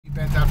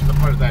fitment after the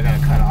part that I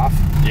got cut off.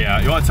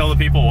 Yeah, you want to tell the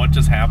people what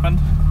just happened?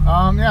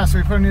 Yeah, so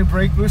we put a new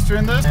brake booster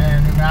in this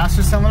and a new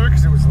master cylinder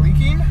because it was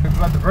leaking. We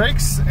bled the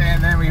brakes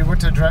and then we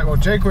went to drive, well,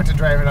 Jake went to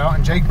drive it out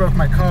and Jake broke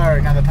my car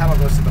and now the pedal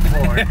goes to the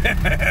floor.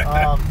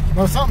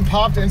 Well, something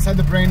popped inside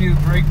the brand new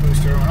brake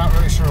booster. We're not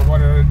really sure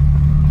what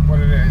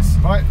it is,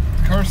 but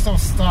the car still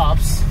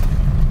stops.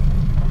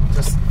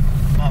 Just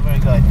not very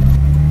good.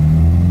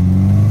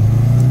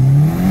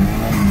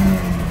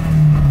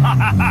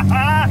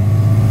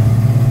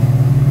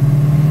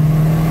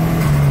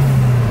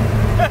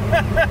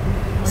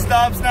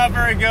 Stop's not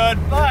very good,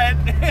 but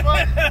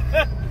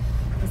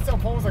it still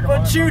pulls like a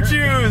but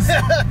choo-choos.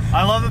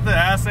 I love that the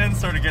ass end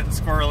started getting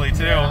squirrely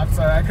too. Yeah, I'm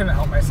sorry, I couldn't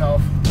help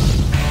myself.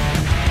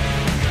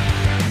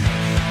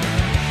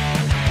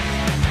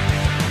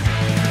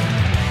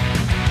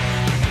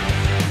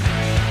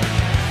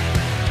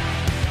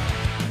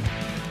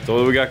 So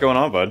what do we got going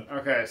on, bud?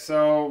 Okay,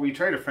 so we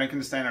tried to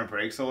Frankenstein our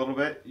brakes a little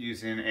bit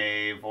using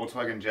a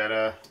Volkswagen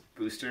Jetta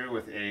booster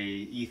with a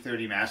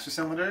E30 master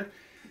cylinder.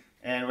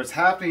 And what's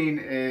happening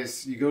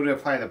is you go to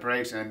apply the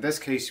brakes, and in this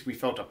case we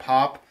felt a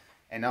pop,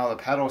 and now the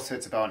pedal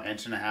sits about 1.5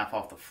 inches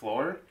off the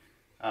floor.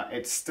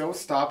 It still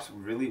stops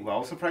really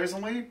well,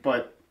 surprisingly,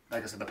 but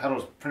like I said, the pedal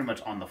is pretty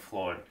much on the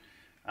floor.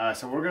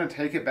 So we're going to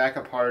take it back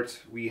apart.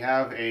 We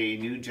have a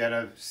new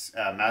Jetta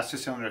master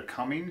cylinder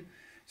coming.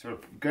 So we're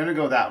going to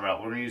go that route.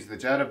 We're going to use the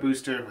Jetta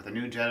booster with a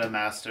new Jetta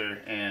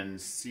master and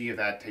see if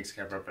that takes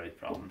care of our brake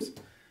problems.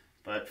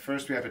 But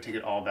first we have to take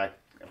it all back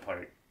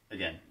apart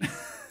again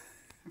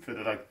for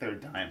the like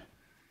 3rd time.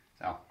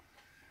 So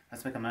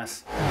let's make a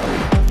mess.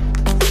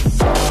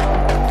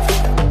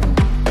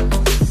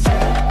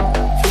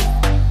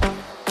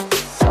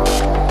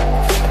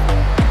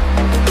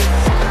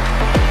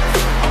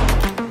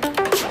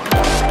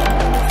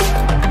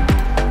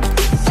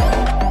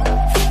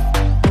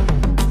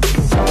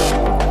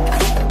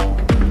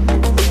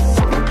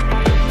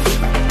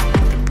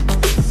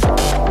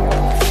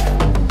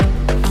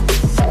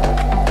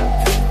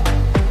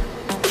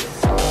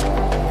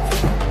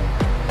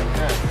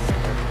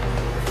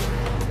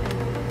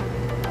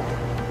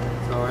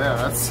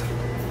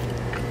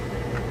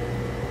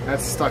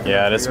 That's stuck.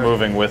 Yeah, it's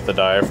moving with the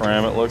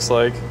diaphragm, it looks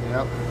like.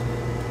 Yep.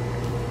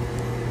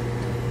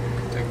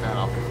 Take that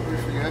off before we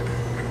forget.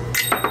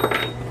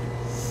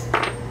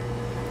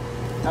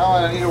 Now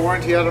I need a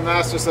warranty out of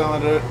master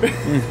cylinder.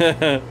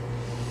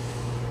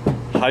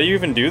 How do you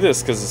even do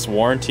this? Because it's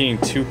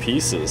warrantying 2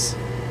 pieces.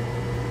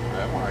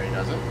 That one already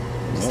does it.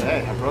 Just,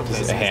 hey, I broke this.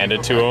 Just hand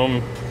it to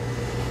him.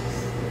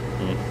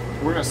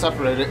 We're going to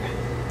separate it.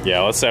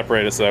 Yeah, let's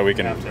separate it so that we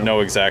can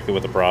know exactly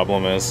what the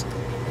problem is.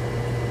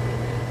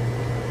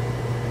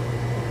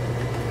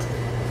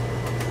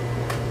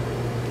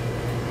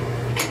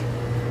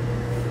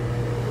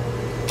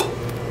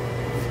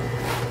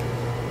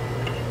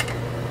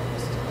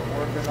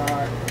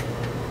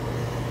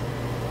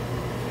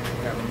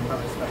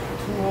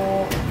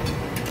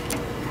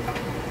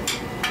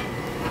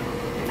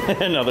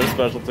 Another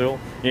special tool.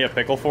 You get a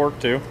pickle fork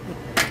too.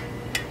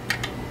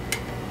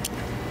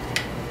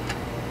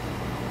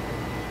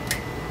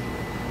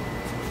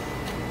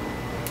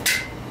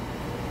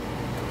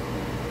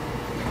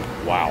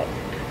 Wow.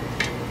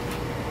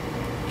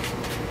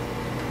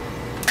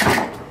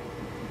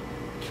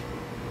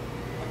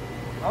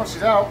 Oh,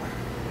 she's out.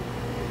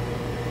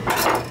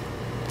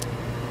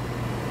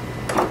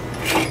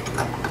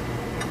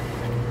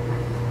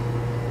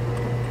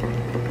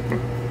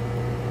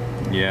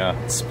 Yeah,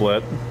 it's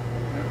split.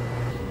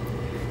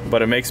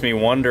 But it makes me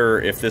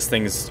wonder if this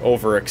thing's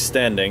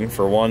overextending,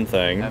 for one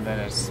thing. And then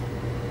it's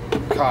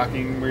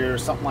cocking weird or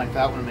something like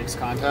that when it makes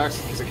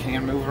contact, because it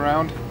can move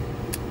around.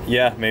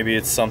 Yeah, maybe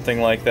it's something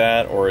like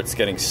that, or it's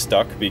getting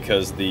stuck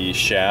because the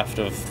shaft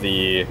of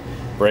the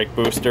brake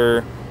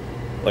booster,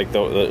 like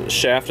the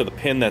shaft of the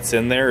pin that's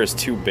in there is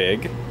too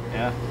big.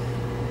 Yeah.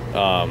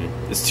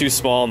 It's too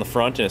small in the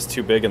front and it's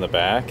too big in the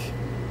back.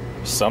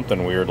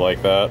 Something weird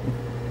like that.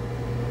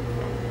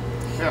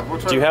 Yeah, we'll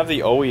try. Do you have the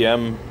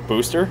OEM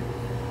booster?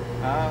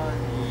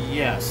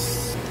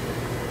 Yes.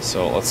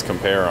 So let's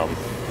compare them.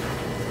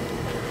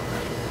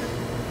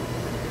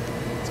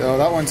 So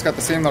that one's got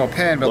the same little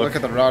pin, but look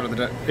at the rod of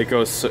the... It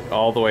goes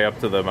all the way up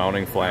to the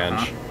mounting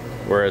flange,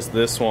 whereas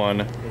this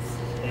one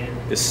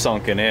is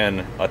sunken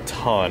in a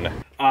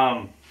ton.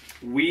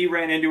 We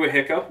ran into a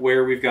hiccup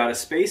where we've got a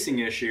spacing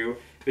issue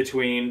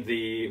between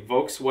the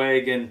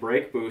Volkswagen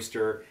brake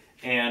booster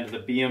and the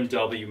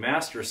BMW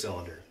master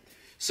cylinder.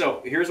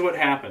 So here's what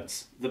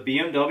happens. The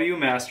BMW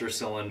master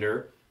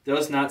cylinder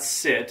does not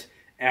sit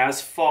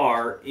as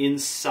far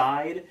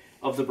inside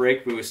of the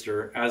brake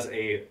booster as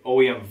a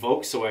OEM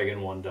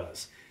Volkswagen one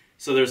does.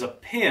 So there's a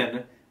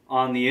pin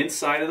on the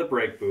inside of the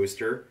brake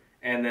booster,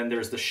 and then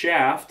there's the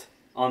shaft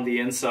on the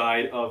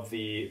inside of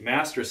the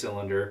master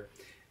cylinder,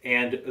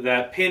 and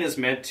that pin is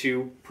meant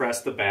to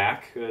press the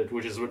back,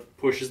 which is what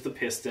pushes the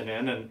piston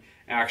in and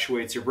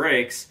actuates your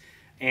brakes.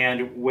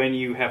 And when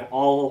you have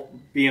all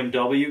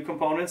BMW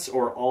components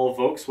or all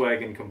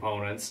Volkswagen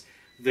components,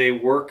 they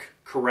work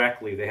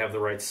correctly. They have the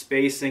right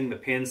spacing, the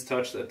pins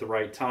touch at the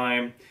right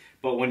time.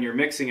 But when you're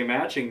mixing and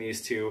matching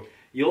these two,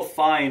 you'll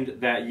find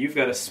that you've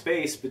got a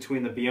space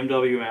between the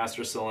BMW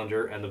master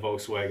cylinder and the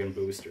Volkswagen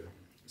booster.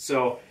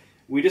 So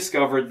we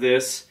discovered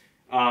this,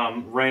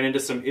 ran into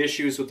some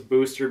issues with the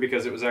booster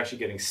because it was actually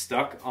getting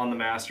stuck on the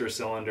master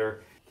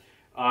cylinder.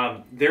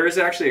 There is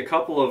actually a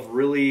couple of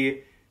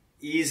really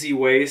easy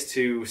ways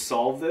to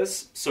solve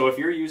this. So if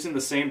you're using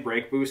the same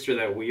brake booster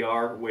that we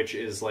are, which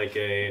is like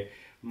a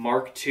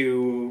Mark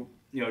II,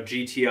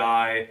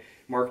 GTI,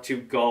 Mark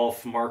II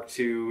Golf, Mark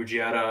II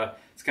Jetta,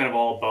 it's kind of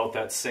all about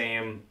that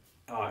same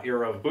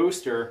era of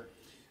booster.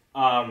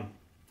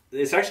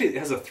 It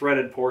has a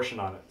threaded portion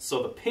on it.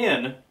 So the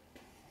pin,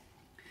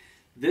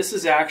 this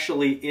is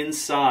actually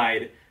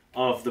inside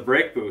of the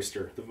brake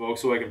booster, the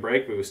Volkswagen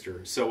brake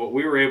booster. So what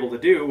we were able to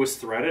do was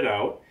thread it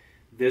out.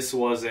 This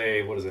was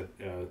a,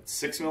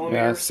 6 millimeter?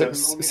 Yeah,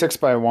 6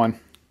 by 1.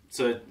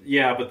 So,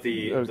 yeah, but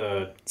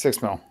the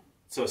 6 mil.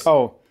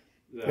 So,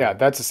 yeah,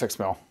 that's a 6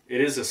 mil.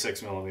 It is a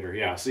 6 millimeter,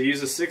 yeah. So you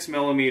use a 6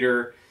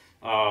 millimeter,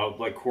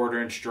 like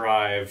 1/4 inch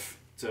drive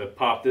to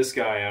pop this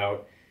guy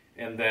out,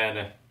 and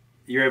then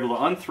you're able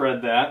to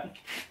unthread that.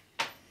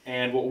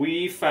 And what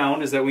we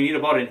found is that we need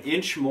about 1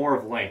 inch more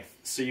of length.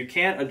 So you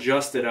can't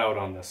adjust it out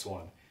on this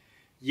one.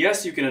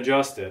 Yes, you can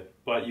adjust it,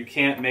 but you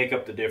can't make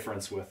up the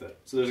difference with it.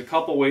 So there's a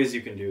couple ways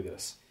you can do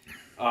this.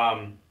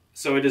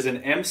 So it is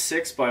an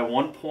M6 by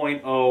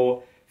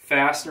 1.0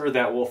 fastener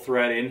that will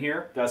thread in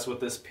here. That's what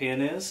this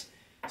pin is.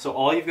 So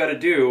all you've got to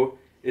do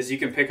is you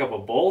can pick up a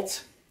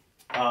bolt.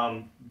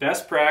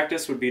 Best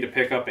practice would be to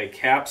pick up a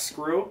cap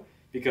screw,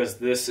 because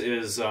this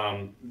is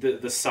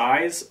the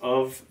size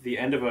of the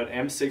end of an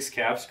M6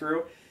 cap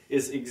screw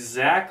is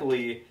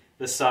exactly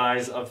the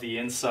size of the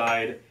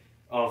inside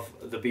of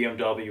the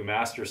BMW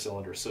master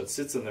cylinder, so it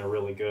sits in there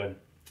really good.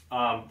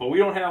 But we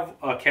don't have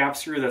a cap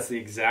screw that's the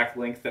exact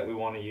length that we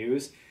want to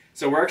use,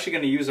 so we're actually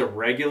going to use a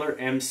regular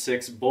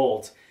M6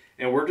 bolt,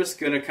 and we're just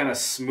going to kind of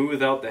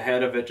smooth out the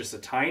head of it just a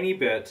tiny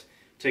bit,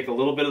 take a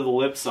little bit of the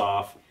lips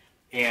off,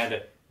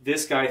 and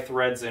this guy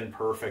threads in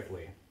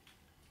perfectly.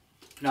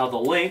 Now the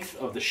length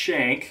of the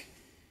shank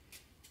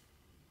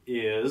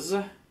is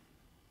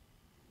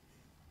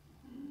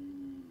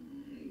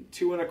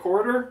 2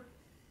 1/4.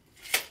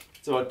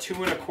 It's about 2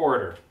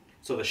 1/4.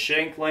 So the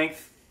shank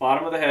length,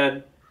 bottom of the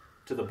head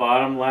to the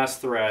bottom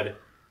last thread,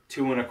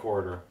 2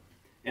 1/4.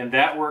 And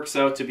that works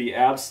out to be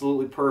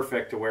absolutely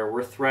perfect to where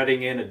we're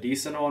threading in a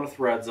decent amount of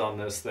threads on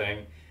this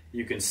thing.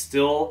 You can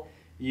still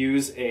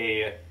use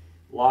a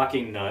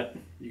locking nut.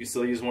 You can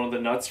still use one of the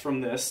nuts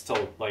from this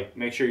to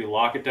make sure you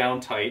lock it down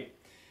tight.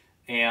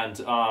 And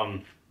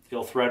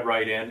it'll thread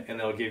right in, and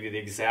it'll give you the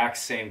exact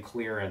same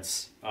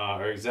clearance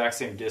or exact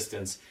same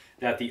distance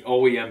that the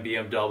OEM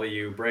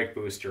BMW brake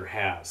booster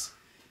has.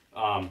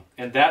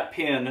 And that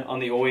pin on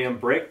the OEM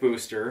brake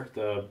booster,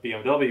 the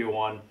BMW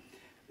one,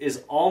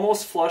 is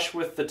almost flush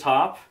with the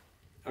top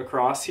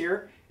across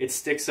here. It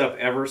sticks up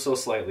ever so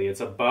slightly.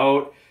 It's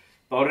about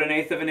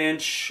 1/8 of an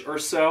inch or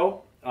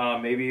so,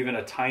 maybe even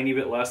a tiny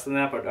bit less than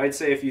that, but I'd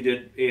say if you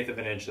did 1/8 of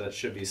an inch, that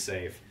should be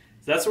safe.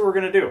 So that's what we're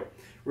going to do.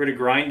 We're going to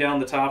grind down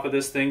the top of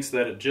this thing so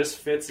that it just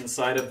fits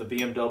inside of the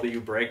BMW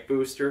brake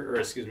booster, or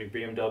excuse me,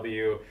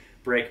 BMW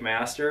brake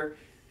master,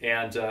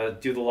 and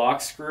do the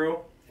lock screw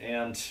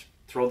and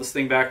throw this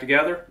thing back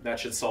together. That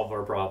should solve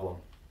our problem.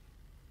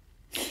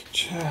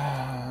 If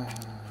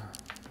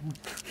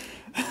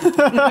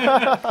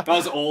I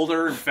was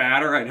older and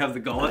fatter, I'd have the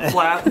gullet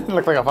flap.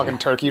 Look like a fucking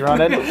turkey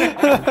running.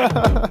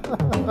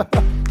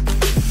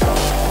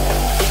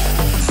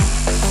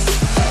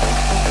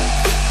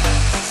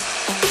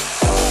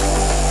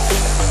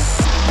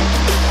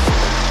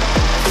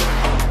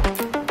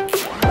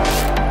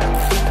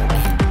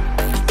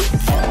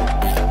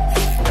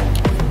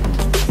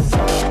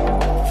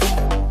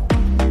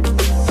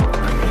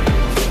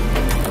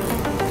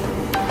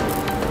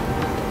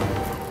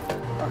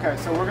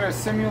 So we're going to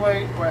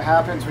simulate what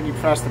happens when you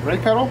press the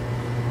brake pedal.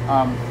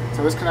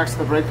 So this connects to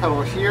the brake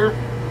pedal here,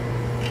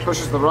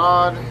 pushes the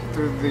rod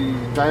through the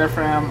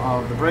diaphragm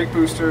of the brake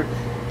booster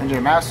into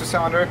your master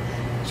cylinder.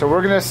 So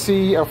we're going to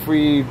see if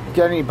we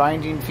get any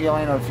binding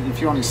feeling or if you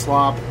feel any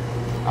slop.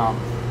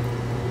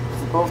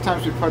 So both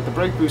times we put the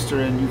brake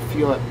booster in, you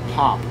feel it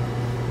pop.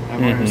 And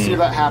we're going to see if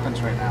that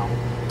happens right now.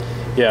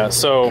 Yeah,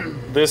 so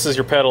this is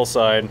your pedal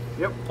side.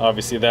 Yep.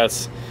 Obviously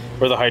that's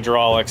where the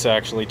hydraulics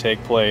actually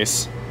take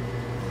place.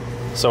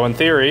 So in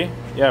theory,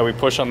 yeah, we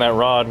push on that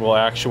rod, we'll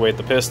actuate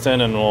the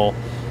piston, and we'll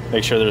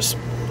make sure it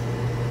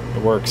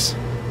works.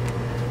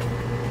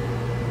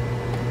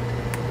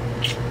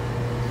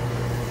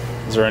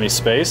 Is there any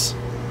space?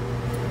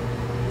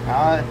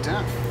 It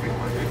didn't feel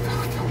like it. It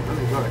felt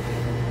really good.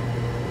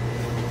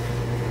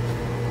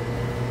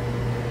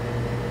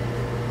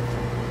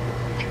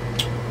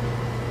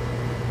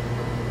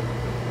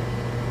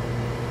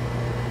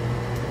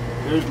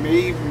 There's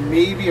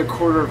maybe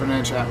 1/4 of an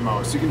inch at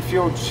most. You can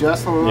feel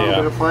just a little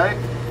bit of play,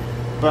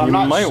 but I'm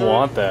not sure. You might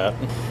want that.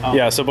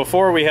 Yeah, so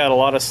before we had a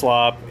lot of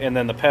slop, and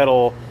then the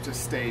pedal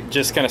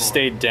just kind of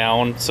stayed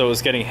down, so it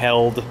was getting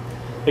held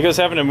Because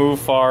having to move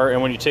far,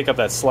 and when you take up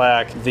that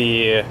slack,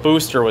 the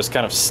booster was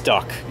kind of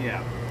stuck.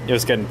 Yeah. It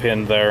was getting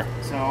pinned there.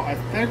 So I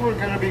think we're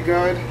going to be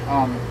good.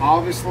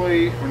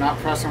 Obviously, we're not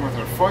pressing with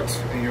our foot,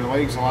 and your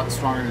leg's a lot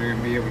stronger than you're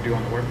going to be able to do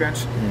on the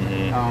workbench.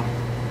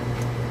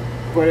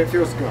 But it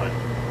feels good.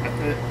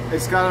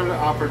 It's got an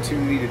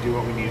opportunity to do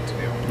what we need it to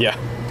do. Yeah.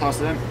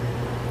 Toss it in.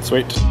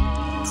 Sweet.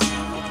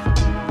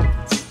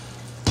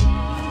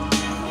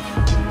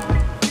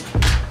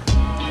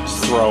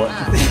 Just throw it.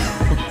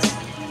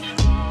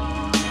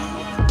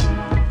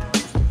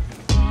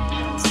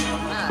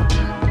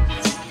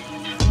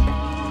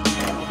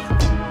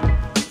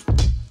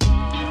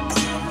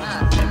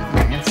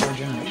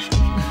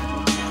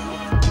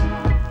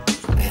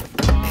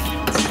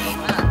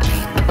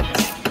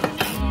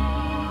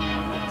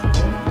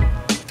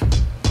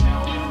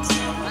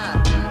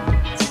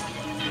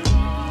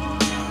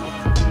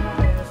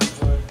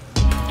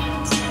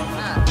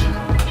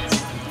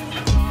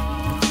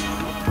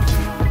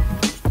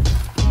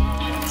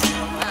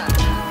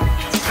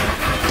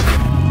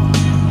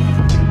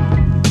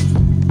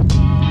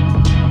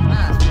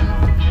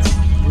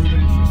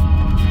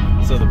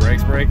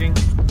 Braking?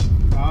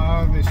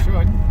 They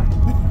should.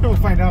 We'll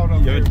find out.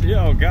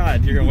 Yeah, oh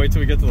god, you're gonna wait till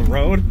we get to the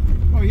road?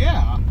 Oh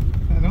yeah.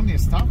 I don't need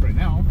to stop right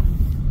now.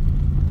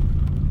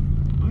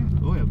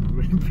 Oh yeah,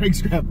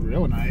 brakes grab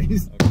real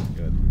nice. Okay,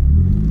 good.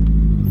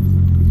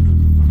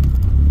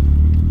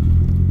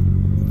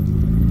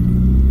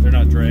 They're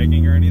not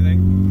dragging or anything?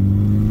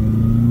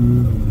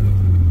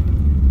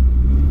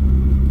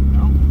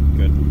 No.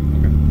 Good.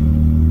 Okay.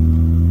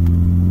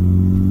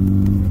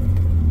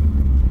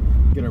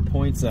 Get our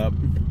points up.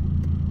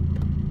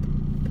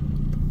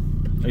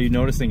 Are you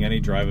noticing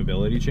any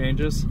drivability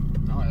changes?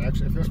 No, it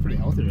feels pretty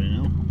healthy right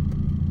now.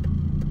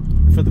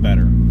 For the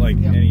better. Like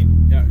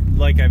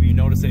have you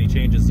noticed any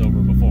changes over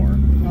before?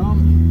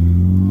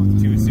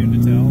 Too soon to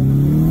tell.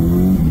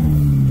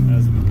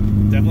 That's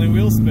definitely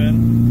wheel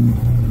spin.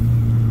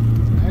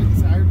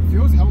 It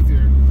feels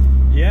healthier.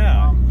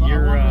 Yeah,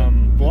 your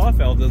blow-off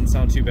valve doesn't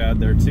sound too bad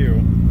there too.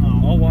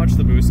 I'll watch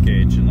the boost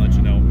gauge and let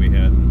you know what we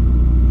hit.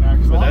 Yeah,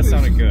 but that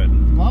sounded good. A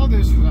lot of the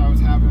issues I was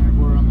having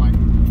were on like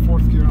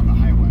 4th gear on the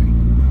highway.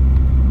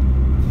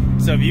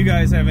 So if you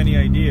guys have any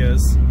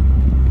ideas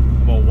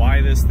about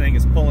why this thing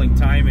is pulling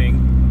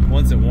timing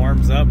once it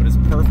warms up, but it's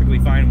perfectly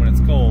fine when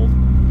it's cold,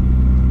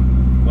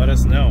 let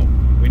us know.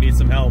 We need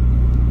some help.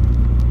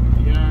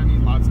 Yeah, I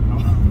need lots of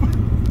help.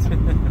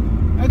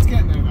 It's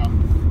getting there though.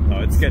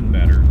 Oh, it's getting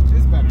better.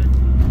 It's better.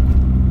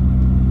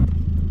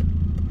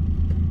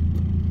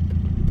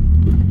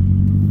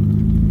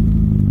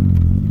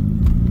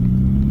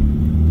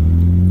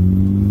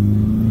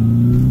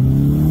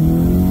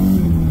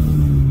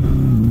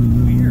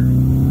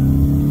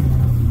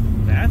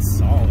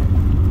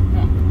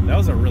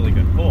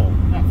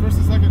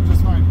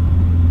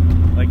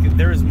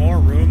 There's more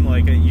room,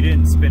 like you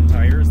didn't spin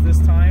tires this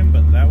time,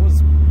 but that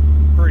was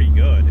pretty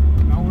good.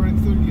 Now we're in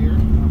 3rd gear.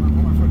 I'm gonna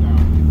put my foot down.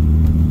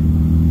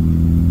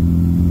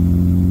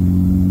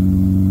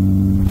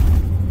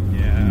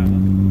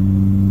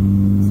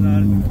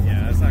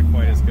 Yeah, it's not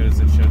quite as good as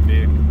it should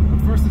be. But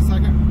 1st and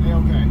 2nd,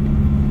 okay.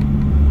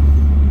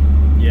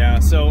 Yeah,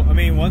 so I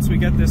mean, once we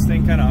get this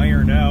thing kind of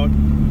ironed out,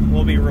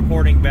 we'll be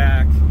reporting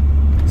back.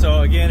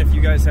 So again, if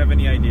you guys have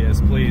any ideas,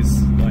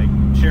 please like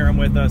share them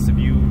with us. If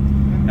you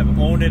have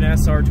owned an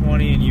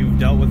SR20 and you've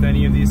dealt with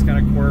any of these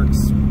kind of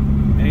quirks,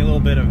 any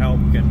little bit of help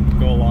can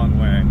go a long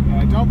way.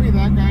 Yeah, don't be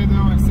that guy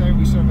though and say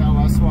we should have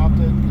LS swapped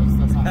it, because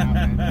that's not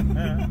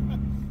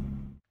happening.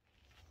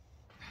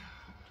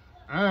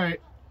 Alright.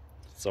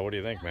 So what do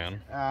you think, man?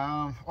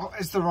 Well,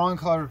 it's the wrong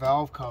color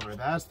valve cover.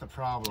 That's the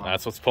problem.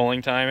 That's what's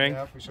pulling timing?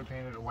 Yep, we should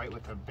paint it white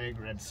with a big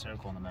red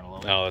circle in the middle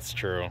of it. Oh, that's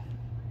true.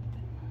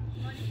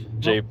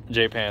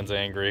 J-Pan's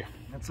angry.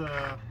 Let's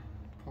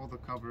pull the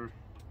cover,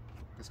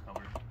 this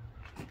cover,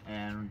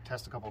 and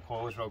test a couple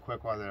coils real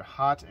quick while they're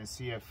hot and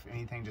see if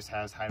anything just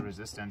has high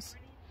resistance.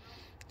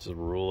 Just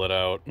rule it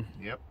out.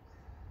 Yep.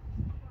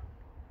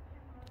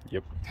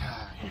 Yep.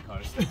 I hate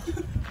cars.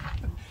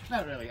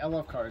 Not really. I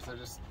love cars. They're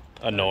just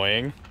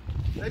annoying.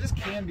 They just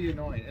can be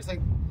annoying. It's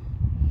like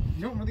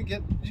you don't really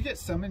you get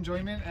some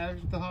enjoyment out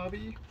of the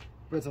hobby,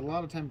 but it's a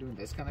lot of time doing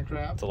this kind of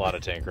crap. It's a lot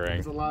of tinkering.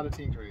 It's a lot of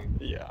tinkering.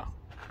 Yeah.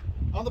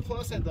 On the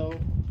plus side though,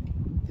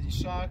 the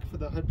shock for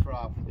the hood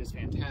prop is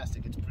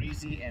fantastic. It's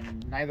breezy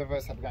and neither of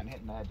us have gotten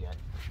hit in the head yet.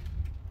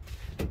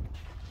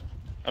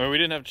 I mean, we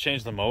didn't have to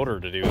change the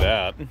motor to do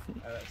that.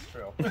 That's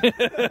true.